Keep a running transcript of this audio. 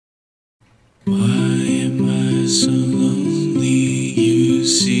Why am I so lonely, you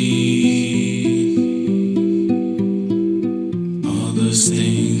see? All those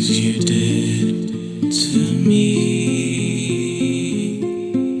things you did to me.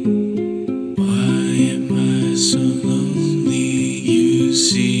 Why am I so lonely, you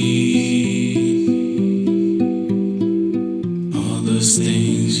see? All those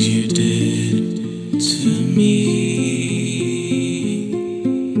things you did to me.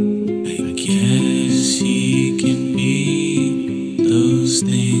 Guess he can be those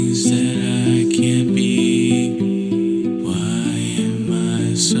things that I can't be. Why am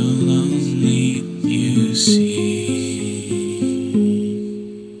I so lonely, you see?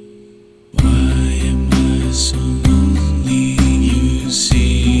 Why am I so lonely, you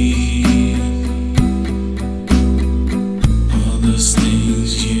see? All those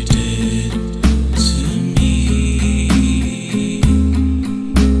things you did to me.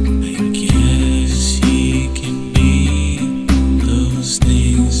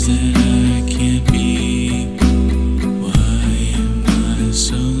 Things that I can't be. Why am I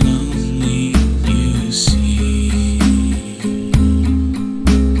so lonely, you see?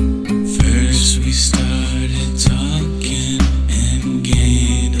 First we started talking and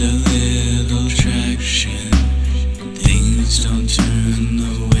gained a little traction. Things don't turn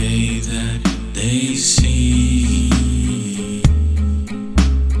the way that they seem.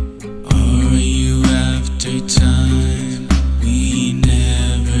 Are you after time? We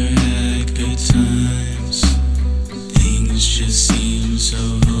never had good times. Things just seem so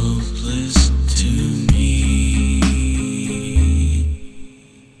hopeless to me.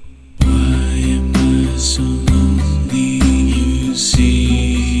 Why am I so lonely, you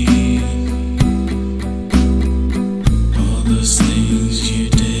see? All those things you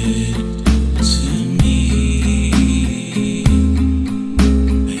did to me.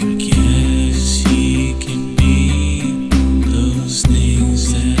 I guess he can be those things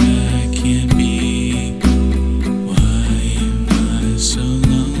that I can't be. Why am I so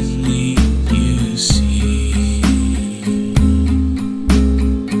lonely, you see?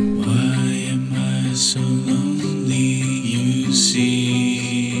 Why am I so lonely, you see?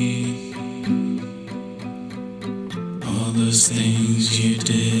 All those things you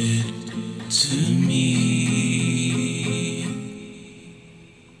did to me.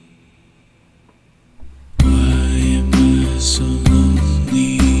 Why am I so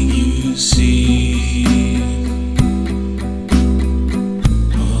lonely, you see?